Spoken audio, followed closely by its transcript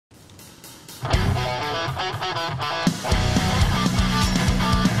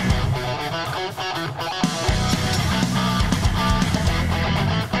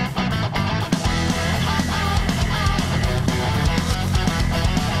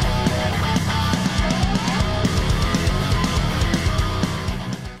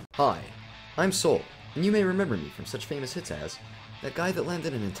Hi, I'm Soul, and you may remember me from such famous hits as that guy that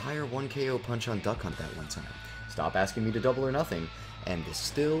landed an entire 1 KO punch on Duck Hunt that one time, Stop Asking Me to Double or Nothing, and this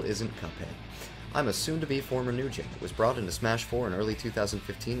still isn't Cuphead. I'm a soon-to-be former new gen that was brought into Smash 4 in early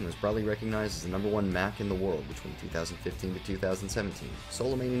 2015 and was broadly recognized as the #1 Mac in the world between 2015 to 2017,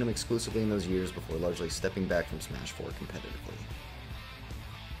 solo-maining him exclusively in those years before largely stepping back from Smash 4 competitively.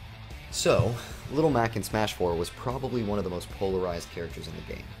 So, Little Mac in Smash 4 was probably one of the most polarized characters in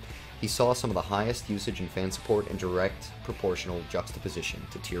the game. He saw some of the highest usage and fan support in direct proportional juxtaposition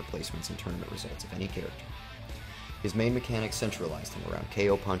to tier placements and tournament results of any character. His main mechanics centralized him around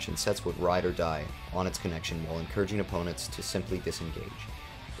KO punch and sets would ride or die on its connection while encouraging opponents to simply disengage.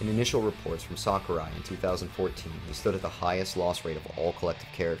 In initial reports from Sakurai in 2014, he stood at the highest loss rate of all collective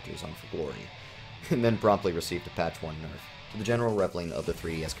characters on For Glory, and then promptly received a patch 1 nerf, to the general reveling of the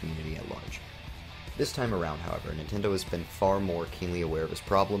 3DS community at large. This time around, however, Nintendo has been far more keenly aware of his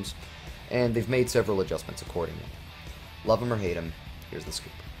problems, and they've made several adjustments accordingly. Love him or hate him, here's the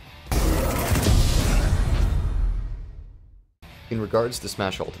scoop. In regards to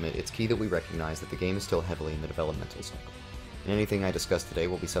Smash Ultimate, it's key that we recognize that the game is still heavily in the developmental cycle, and anything I discuss today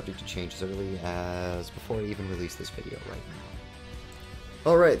will be subject to change as early as before I even release this video right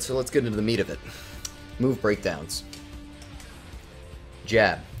now. Alright, so let's get into the meat of it. Move breakdowns.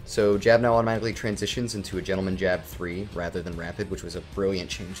 Jab. So Jab now automatically transitions into a Gentleman Jab 3 rather than Rapid, which was a brilliant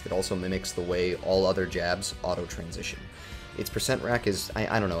change that also mimics the way all other jabs auto-transition. Its percent rack is,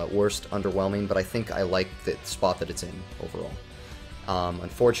 I don't know, at worst underwhelming, but I think I like the spot that it's in overall.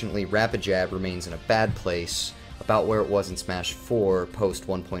 Unfortunately, Rapid Jab remains in a bad place, about where it was in Smash 4 post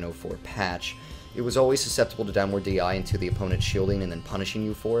 1.04 patch. It was always susceptible to downward DI into the opponent shielding and then punishing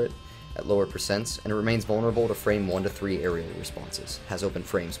you for it at lower percents, and it remains vulnerable to frame 1 to 3 aerial responses, has open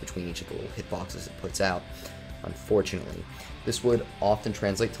frames between each of the little hitboxes it puts out, unfortunately. This would often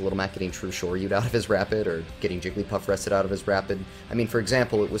translate to Little Mac getting True Shoryu'd out of his Rapid, or getting Jigglypuff rested out of his Rapid. I mean, for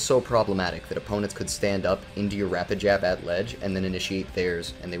example, it was so problematic that opponents could stand up into your Rapid Jab at ledge, and then initiate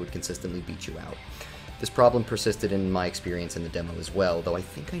theirs, and they would consistently beat you out. This problem persisted in my experience in the demo as well, though I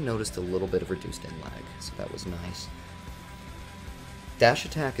think I noticed a little bit of reduced in lag, so that was nice. Dash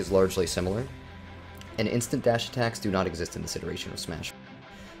attack is largely similar, and instant dash attacks do not exist in this iteration of Smash,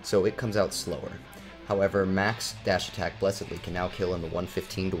 so it comes out slower. However, Mac's dash attack blessedly can now kill in the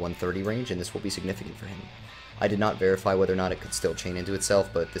 115 to 130 range, and this will be significant for him. I did not verify whether or not it could still chain into itself,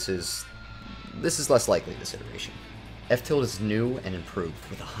 but this is less likely this iteration. F-Tilt is new and improved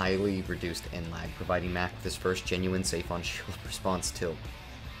with a highly reduced end lag, providing Mac with his first genuine safe-on-shield response tilt.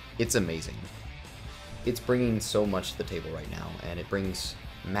 It's amazing. It's bringing so much to the table right now, and it brings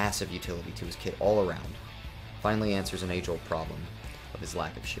massive utility to his kit all around. Finally answers an age-old problem of his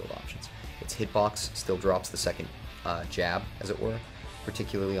lack of shield options. Its hitbox still drops the second jab, as it were,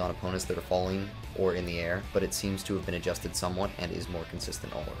 particularly on opponents that are falling or in the air, but it seems to have been adjusted somewhat and is more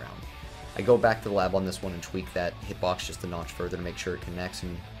consistent all around. I go back to the lab on this one and tweak that hitbox just a notch further to make sure it connects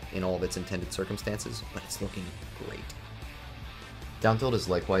in all of its intended circumstances, but it's looking great. Down tilt has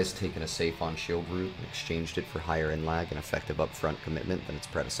likewise taken a safe on shield route and exchanged it for higher in lag and effective upfront commitment than its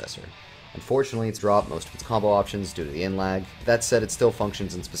predecessor. Unfortunately, it's dropped most of its combo options due to the in lag. That said, it still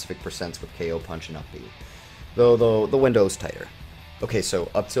functions in specific percents with KO punch and up B, though the window's tighter. Okay,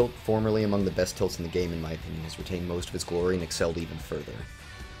 so up tilt, formerly among the best tilts in the game in my opinion, has retained most of its glory and excelled even further,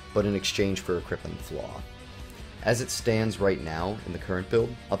 but in exchange for a crippling flaw. As it stands right now in the current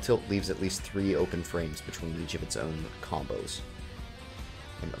build, up tilt leaves at least 3 open frames between each of its own combos,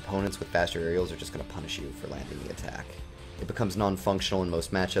 and opponents with faster aerials are just going to punish you for landing the attack. It becomes non-functional in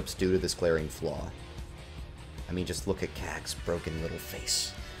most matchups due to this glaring flaw. I mean, just look at Cag's broken little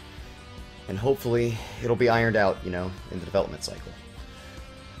face. And hopefully, it'll be ironed out, you know, in the development cycle.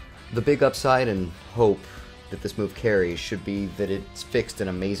 The big upside and hope that this move carries should be that it's fixed an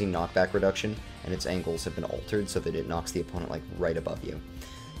amazing knockback reduction, and its angles have been altered so that it knocks the opponent like right above you.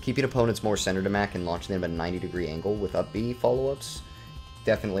 Keeping opponents more centered to Mac and launching them at a 90-degree angle with up B follow-ups,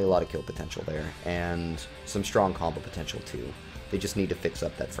 definitely a lot of kill potential there, and some strong combo potential too. They just need to fix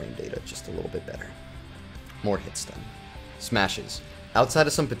up that frame data just a little bit better. More hit stun. Smashes. Outside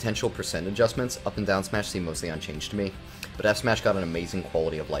of some potential percent adjustments, up and down smash seem mostly unchanged to me, but F smash got an amazing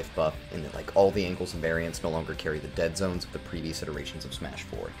quality of life buff in that like all the angles and variants no longer carry the dead zones of the previous iterations of Smash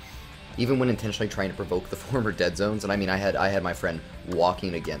 4. Even when intentionally trying to provoke the former dead zones, and I mean I had my friend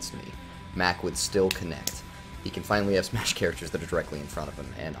walking against me, Mac would still connect. He can finally have Smash characters that are directly in front of him,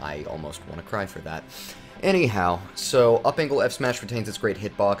 and I almost want to cry for that. Anyhow, so up angle F smash retains its great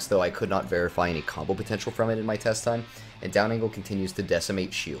hitbox, though I could not verify any combo potential from it in my test time, and down angle continues to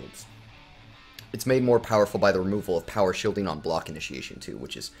decimate shields. It's made more powerful by the removal of power shielding on block initiation too,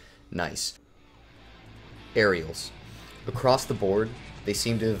 which is nice. Aerials. Across the board, they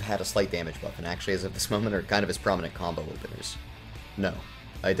seem to have had a slight damage buff, and actually as of this moment are kind of as prominent combo openers. No,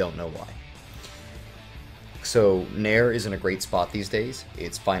 I don't know why. So, Nair is in a great spot these days.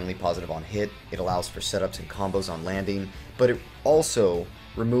 It's finally positive on hit, it allows for setups and combos on landing, but it also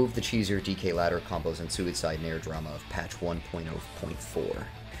removed the cheesier DK ladder combos and suicide Nair drama of patch 1.0.4.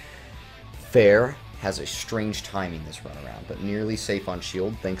 Fair has a strange timing this run around, but nearly safe on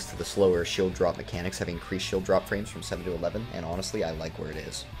shield thanks to the slower shield drop mechanics having increased shield drop frames from 7 to 11, and honestly I like where it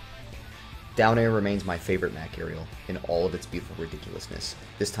is. Down air remains my favorite Mac aerial in all of its beautiful ridiculousness.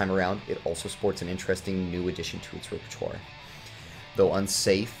 This time around, it also sports an interesting new addition to its repertoire. Though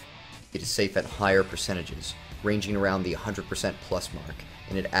unsafe, it is safe at higher percentages, ranging around the 100% plus mark,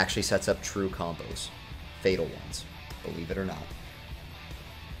 and it actually sets up true combos. Fatal ones, believe it or not.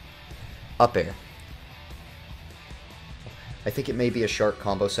 Up air. I think it may be a shark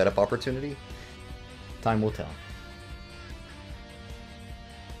combo setup opportunity. Time will tell.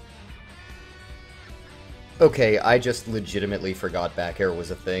 Okay, I just legitimately forgot back air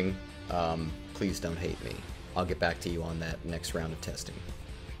was a thing. Please don't hate me. I'll get back to you on that next round of testing.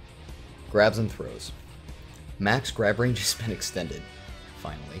 Grabs and throws. Max grab range has been extended,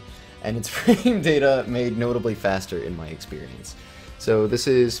 finally, and its frame data made notably faster in my experience. So this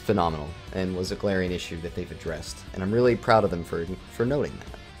is phenomenal, and was a glaring issue that they've addressed, and I'm really proud of them for noting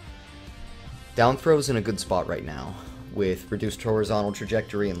that. Down throw's in a good spot right now, with reduced horizontal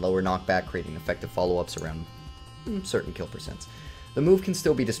trajectory and lower knockback creating effective follow-ups around certain kill percents. The move can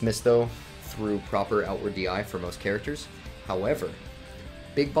still be dismissed though, through proper outward DI for most characters. However,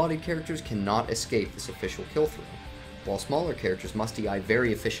 big-bodied characters cannot escape this official kill throw, while smaller characters must DI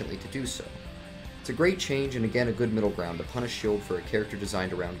very efficiently to do so. It's a great change and again a good middle ground to punish shield for a character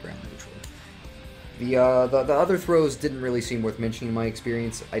designed around ground neutral. The other throws didn't really seem worth mentioning in my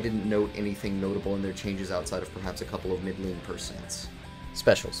experience. I didn't note anything notable in their changes outside of perhaps a couple of mid-lane percents.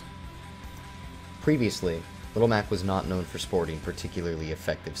 Specials. Previously, Little Mac was not known for sporting particularly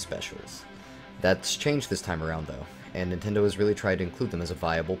effective specials. That's changed this time around though, and Nintendo has really tried to include them as a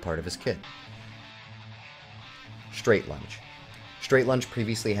viable part of his kit. Straight Lunge. Straight Lunge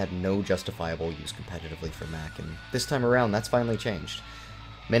previously had no justifiable use competitively for Mac, and this time around that's finally changed.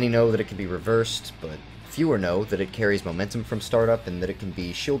 Many know that it can be reversed, but fewer know that it carries momentum from startup and that it can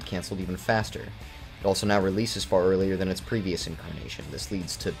be shield cancelled even faster. It also now releases far earlier than its previous incarnation. This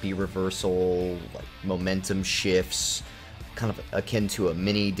leads to B-reversal, like momentum shifts, kind of akin to a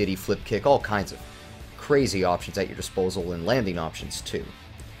mini Diddy flip kick, all kinds of crazy options at your disposal, and landing options too.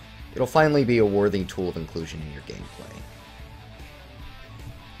 It'll finally be a worthy tool of inclusion in your gameplay.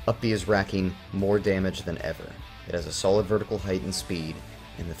 Up B is racking more damage than ever. It has a solid vertical height and speed,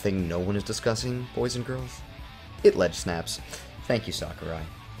 and the thing no one is discussing, boys and girls? It ledge snaps. Thank you, Sakurai.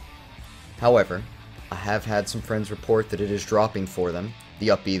 However, I have had some friends report that it is dropping for them,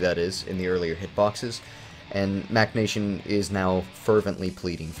 the up B that is, in the earlier hitboxes, and Mac Nation is now fervently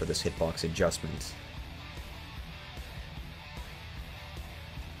pleading for this hitbox adjustment.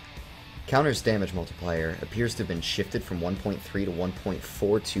 Counter's damage multiplier appears to have been shifted from 1.3 to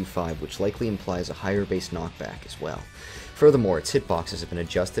 1.425, which likely implies a higher base knockback as well. Furthermore, its hitboxes have been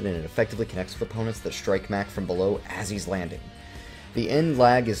adjusted and it effectively connects with opponents that strike Mac from below as he's landing. The end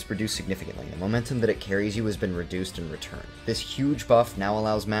lag is reduced significantly, the momentum that it carries you has been reduced in return. This huge buff now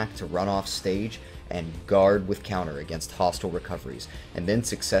allows Mac to run off stage and guard with counter against hostile recoveries, and then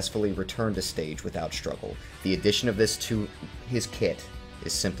successfully return to stage without struggle. The addition of this to his kit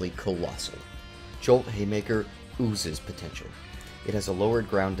is simply colossal. Jolt Haymaker oozes potential. It has a lowered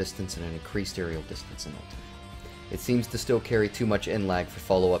ground distance and an increased aerial distance in ultimate. It seems to still carry too much end lag for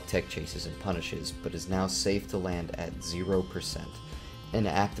follow-up tech chases and punishes, but is now safe to land at 0%, and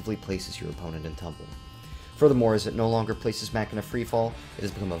actively places your opponent in tumble. Furthermore, as it no longer places Mac in a freefall, it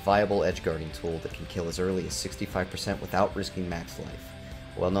has become a viable edge-guarding tool that can kill as early as 65% without risking Mac's life.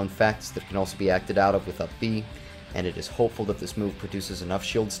 A well-known fact is that it can also be acted out of with up B, and it is hopeful that this move produces enough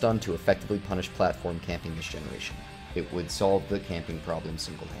shield stun to effectively punish platform camping this generation. It would solve the camping problem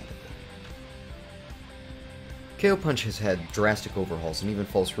single-handedly. KO Punch has had drastic overhauls and even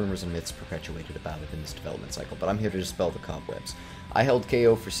false rumors and myths perpetuated about it in this development cycle, but I'm here to dispel the cobwebs. I held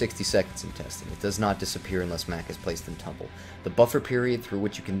KO for 60 seconds in testing. It does not disappear unless Mac is placed in tumble. The buffer period through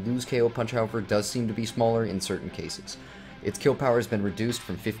which you can lose KO Punch, however, does seem to be smaller in certain cases. Its kill power has been reduced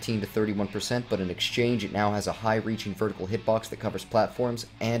from 15 to 31%, but in exchange it now has a high-reaching vertical hitbox that covers platforms,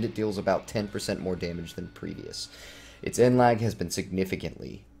 and it deals about 10% more damage than previous. Its end lag has been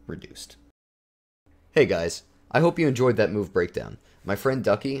significantly reduced. Hey guys, I hope you enjoyed that move breakdown. My friend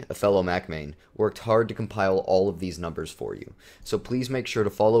Ducky, a fellow Mac main, worked hard to compile all of these numbers for you, so please make sure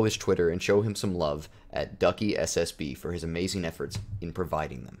to follow his Twitter and show him some love at DuckySSB for his amazing efforts in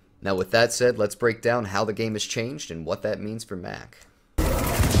providing them. Now with that said, let's break down how the game has changed and what that means for Mac.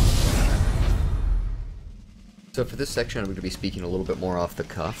 So for this section, I'm going to be speaking a little bit more off the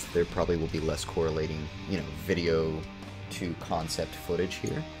cuff. There probably will be less correlating, video to concept footage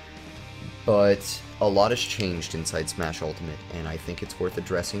here. But a lot has changed inside Smash Ultimate, and I think it's worth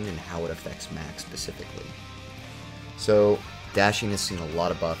addressing and how it affects Mac specifically. So, dashing has seen a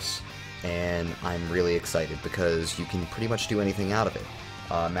lot of buffs, and I'm really excited because you can pretty much do anything out of it.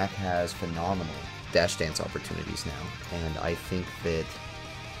 Mac has phenomenal dash dance opportunities now, and I think that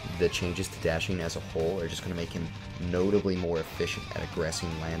the changes to dashing as a whole are just going to make him notably more efficient at aggressing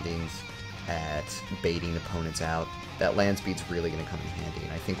landings, at baiting opponents out. That land speed's really going to come in handy,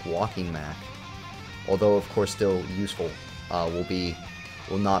 and I think walking Mac, although of course still useful,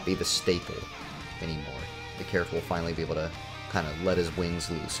 will not be the staple anymore. The character will finally be able to kind of let his wings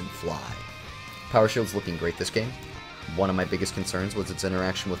loose and fly. Power Shield's looking great this game. One of my biggest concerns was its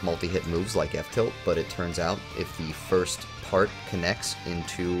interaction with multi-hit moves like F-Tilt, but it turns out if the first part connects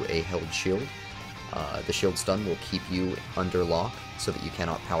into a held shield, the shield stun will keep you under lock so that you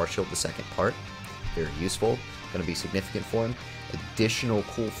cannot power shield the second part. Very useful, going to be significant for him. Additional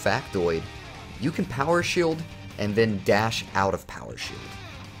cool factoid, you can power shield and then dash out of power shield.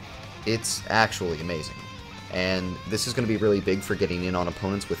 It's actually amazing, and this is going to be really big for getting in on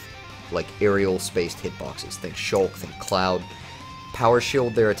opponents with like aerial spaced hitboxes. Think Shulk, think Cloud. Power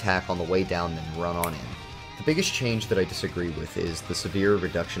shield their attack on the way down, then run on in. The biggest change that I disagree with is the severe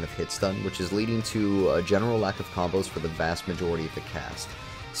reduction of hit stun, which is leading to a general lack of combos for the vast majority of the cast.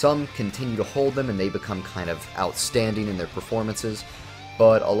 Some continue to hold them and they become kind of outstanding in their performances,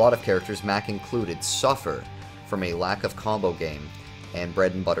 but a lot of characters, Mac included, suffer from a lack of combo game and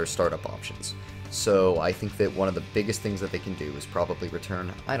bread and butter startup options. So I think that one of the biggest things that they can do is probably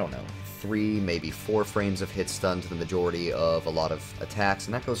return, 3, maybe 4 frames of hit stun to the majority of a lot of attacks,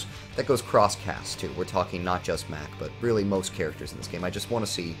 and that goes cross-cast too. We're talking not just Mac, but really most characters in this game. I just want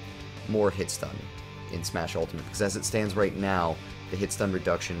to see more hit stun in Smash Ultimate, because as it stands right now, the hit stun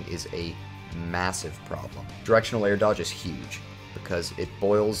reduction is a massive problem. Directional air dodge is huge, because it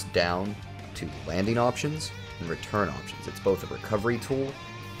boils down to landing options and return options. It's both a recovery tool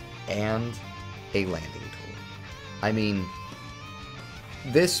and a landing tool. I mean,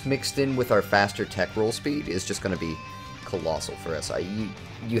 this mixed in with our faster tech roll speed is just going to be colossal for us.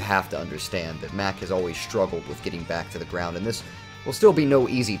 You have to understand that Mac has always struggled with getting back to the ground, and this will still be no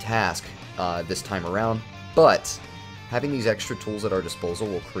easy task this time around, but having these extra tools at our disposal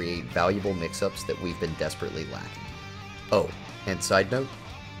will create valuable mix-ups that we've been desperately lacking. Oh, and side note,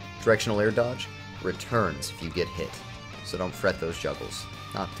 directional air dodge returns if you get hit, so don't fret those juggles,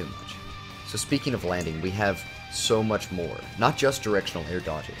 not too much. So speaking of landing, we have so much more. Not just directional air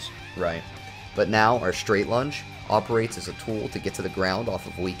dodges, right? But now our straight lunge operates as a tool to get to the ground off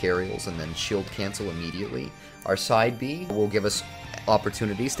of weak aerials and then shield cancel immediately. Our side B will give us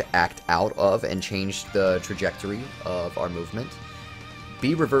opportunities to act out of and change the trajectory of our movement.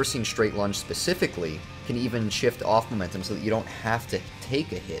 B reversing straight lunge specifically can even shift off momentum so that you don't have to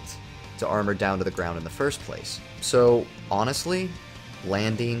take a hit to armor down to the ground in the first place. So honestly,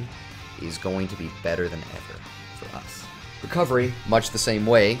 landing is going to be better than ever for us. Recovery, much the same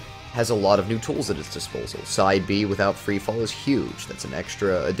way, has a lot of new tools at its disposal. Side B without freefall is huge. That's an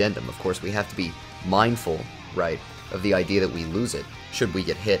extra addendum. Of course, we have to be mindful, right, of the idea that we lose it should we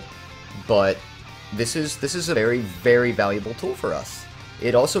get hit. But this is a very, very valuable tool for us.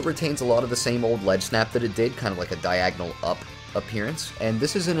 It also retains a lot of the same old ledge snap that it did, kind of like a diagonal up appearance. And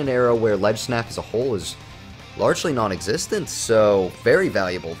this is in an era where ledge snap as a whole is largely non-existent, so very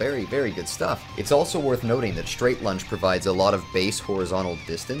valuable, very, very good stuff. It's also worth noting that straight lunge provides a lot of base horizontal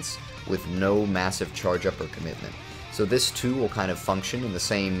distance with no massive charge up or commitment. So this too will kind of function in the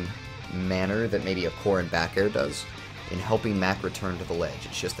same manner that maybe a core and back air does in helping Mac return to the ledge.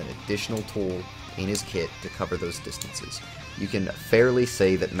 It's just an additional tool in his kit to cover those distances. You can fairly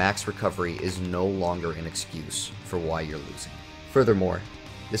say that Mac's recovery is no longer an excuse for why you're losing. Furthermore,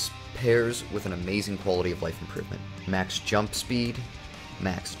 this pairs with an amazing quality of life improvement. Max jump speed,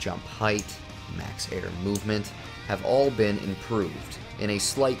 max jump height, max air movement have all been improved in a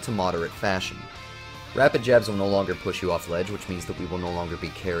slight to moderate fashion. Rapid jabs will no longer push you off ledge, which means that we will no longer be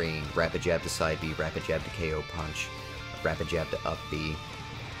carrying rapid jab to side B, rapid jab to KO punch, rapid jab to up B.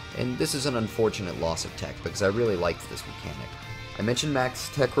 And this is an unfortunate loss of tech, because I really liked this mechanic. I mentioned Mac's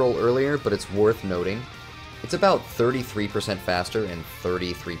tech roll earlier, but it's worth noting it's about 33% faster and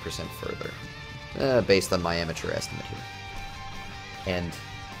 33% further, based on my amateur estimate here. and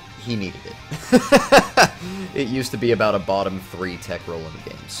he needed it. It used to be about a bottom 3 tech roll in the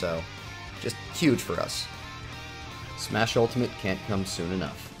game, so just huge for us. Smash Ultimate can't come soon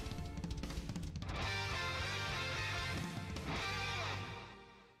enough.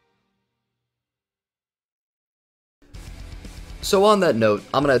 So on that note,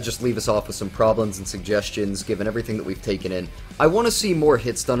 I'm going to just leave us off with some problems and suggestions, given everything that we've taken in. I want to see more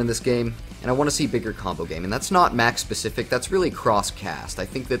hits done in this game, and I want to see bigger combo game, and that's not Max specific, that's really cross-cast. I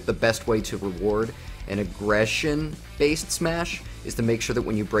think that the best way to reward an aggression-based Smash is to make sure that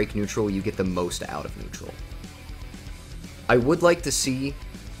when you break neutral, you get the most out of neutral. I would like to see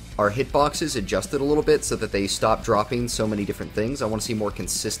our hitboxes adjusted a little bit so that they stop dropping so many different things. I want to see more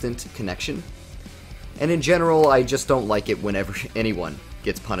consistent connection. And in general, I just don't like it whenever anyone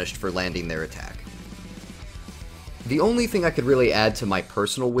gets punished for landing their attack. The only thing I could really add to my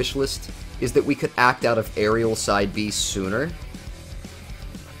personal wish list is that we could act out of aerial side B sooner.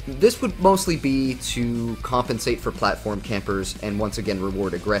 This would mostly be to compensate for platform campers and once again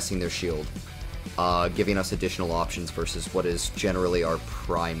reward aggressing their shield, giving us additional options versus what is generally our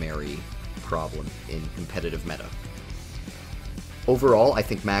primary problem in competitive meta. Overall, I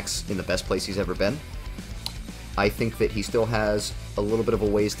think Max in the best place he's ever been. I think that he still has a little bit of a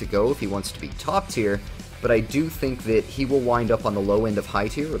ways to go if he wants to be top tier, but I do think that he will wind up on the low end of high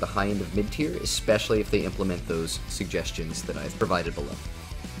tier or the high end of mid tier, especially if they implement those suggestions that I've provided below.